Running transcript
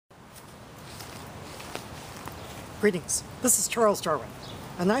Greetings, this is Charles Darwin,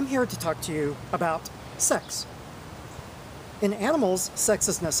 and I'm here to talk to you about sex. In animals, sex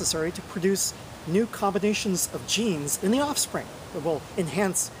is necessary to produce new combinations of genes in the offspring that will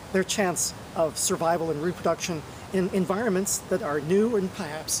enhance their chance of survival and reproduction in environments that are new and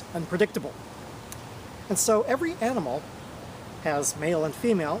perhaps unpredictable. And so every animal has male and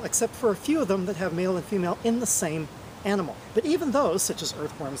female, except for a few of them that have male and female in the same animal. But even those, such as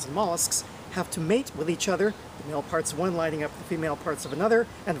earthworms and mollusks, have to mate with each other, the male parts of one lighting up the female parts of another,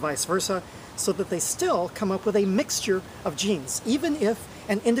 and vice versa, so that they still come up with a mixture of genes, even if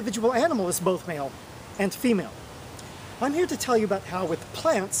an individual animal is both male and female. I'm here to tell you about how with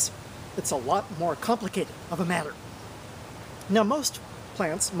plants, it's a lot more complicated of a matter. Now most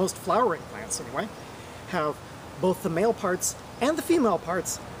plants, most flowering plants anyway, have both the male parts and the female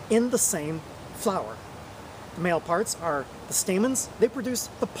parts in the same flower. The male parts are the stamens. They produce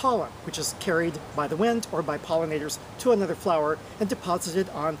the pollen, which is carried by the wind or by pollinators to another flower and deposited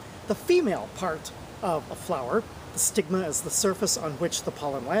on the female part of a flower. The stigma is the surface on which the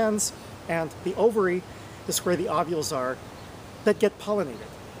pollen lands, and the ovary is where the ovules are that get pollinated,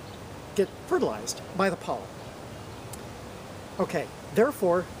 get fertilized by the pollen. Okay,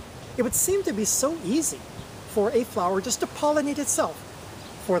 therefore, it would seem to be so easy for a flower just to pollinate itself,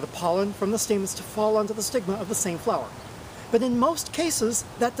 for the pollen from the stamens to fall onto the stigma of the same flower. But in most cases,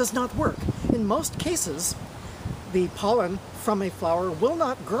 that does not work. In most cases, the pollen from a flower will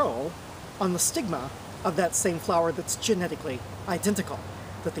not grow on the stigma of that same flower that's genetically identical.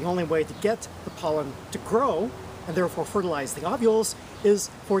 That the only way to get the pollen to grow, and therefore fertilize the ovules,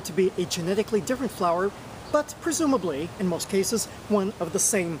 is for it to be a genetically different flower, but presumably, in most cases, one of the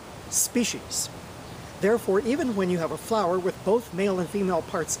same species. Therefore, even when you have a flower with both male and female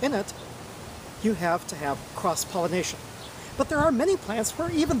parts in it, you have to have cross-pollination. But there are many plants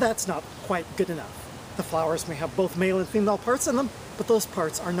where even that's not quite good enough. The flowers may have both male and female parts in them, but those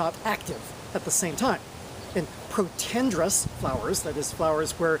parts are not active at the same time. In protandrous flowers, that is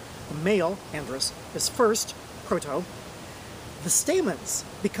flowers where the male androus is first, proto, the stamens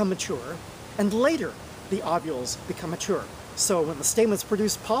become mature, and later the ovules become mature. So when the stamens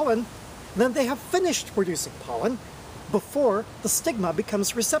produce pollen, then they have finished producing pollen before the stigma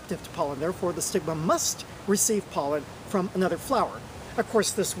becomes receptive to pollen. Therefore, the stigma must receive pollen from another flower. Of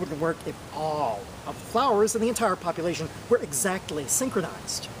course, this wouldn't work if all of the flowers in the entire population were exactly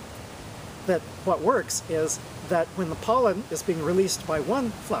synchronized. That what works is that when the pollen is being released by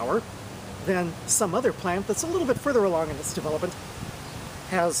one flower, then some other plant that's a little bit further along in its development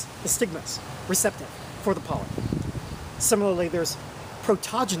has the stigmas receptive for the pollen. Similarly, there's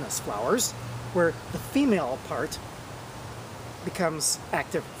protogynous flowers, where the female part becomes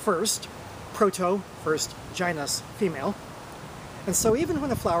active first, proto, first, gynous, female. And so even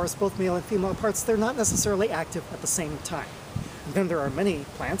when a flower is both male and female parts, they're not necessarily active at the same time. And then there are many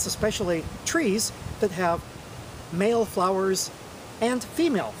plants, especially trees, that have male flowers and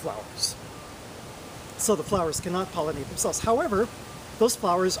female flowers. So the flowers cannot pollinate themselves. However, those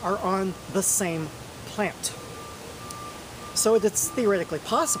flowers are on the same plant. So it's theoretically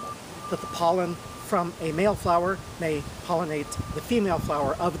possible that the pollen from a male flower may pollinate the female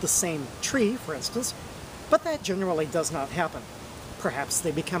flower of the same tree, for instance, but that generally does not happen. Perhaps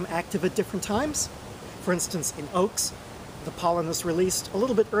they become active at different times. For instance, in oaks, the pollen is released a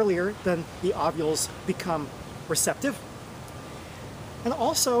little bit earlier than the ovules become receptive. And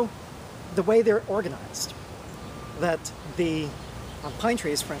also, the way they're organized, that the on pine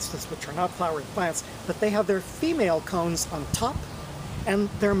trees, for instance, which are not flowering plants, that they have their female cones on top and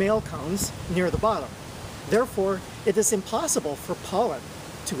their male cones near the bottom. Therefore, it is impossible for pollen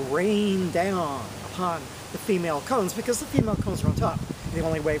to rain down upon the female cones because the female cones are on top. The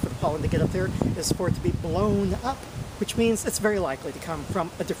only way for the pollen to get up there is for it to be blown up, which means it's very likely to come from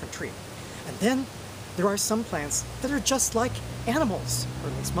a different tree. And then there are some plants that are just like animals,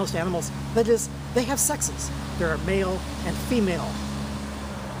 or at least most animals. That is, they have sexes. There are male and female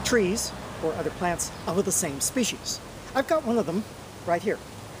trees or other plants of the same species. I've got one of them right here.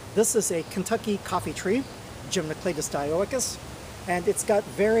 This is a Kentucky coffee tree, Gymnocladus dioicus, and it's got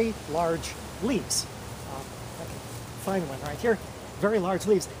very large leaves. I can find one right here. Very large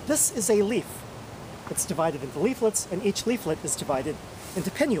leaves. This is a leaf. It's divided into leaflets, and each leaflet is divided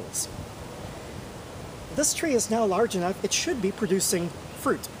into pinnules. This tree is now large enough, it should be producing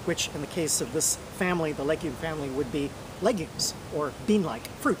fruit, which in the case of this family, the legume family, would be legumes or bean-like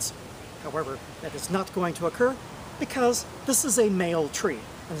fruits. However, that is not going to occur because this is a male tree,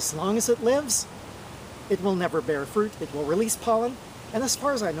 and as long as it lives, it will never bear fruit. It will release pollen, and as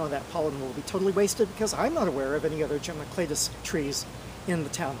far as I know, that pollen will be totally wasted because I'm not aware of any other Gymnocladus trees in the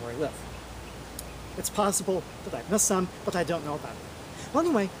town where I live. It's possible that I've missed some, but I don't know about it. Well,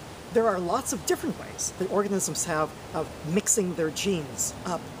 anyway, there are lots of different ways that organisms have of mixing their genes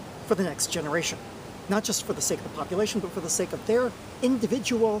up for the next generation. Not just for the sake of the population, but for the sake of their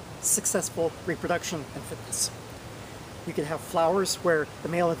individual successful reproduction and fitness. You could have flowers where the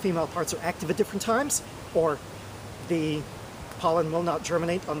male and female parts are active at different times, or the pollen will not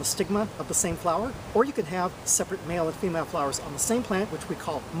germinate on the stigma of the same flower, or you could have separate male and female flowers on the same plant, which we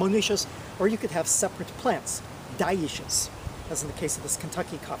call monoecious, or you could have separate plants, dioecious, as in the case of this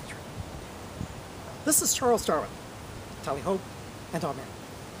Kentucky coffee tree. This is Charles Darwin. Tally ho, and amen.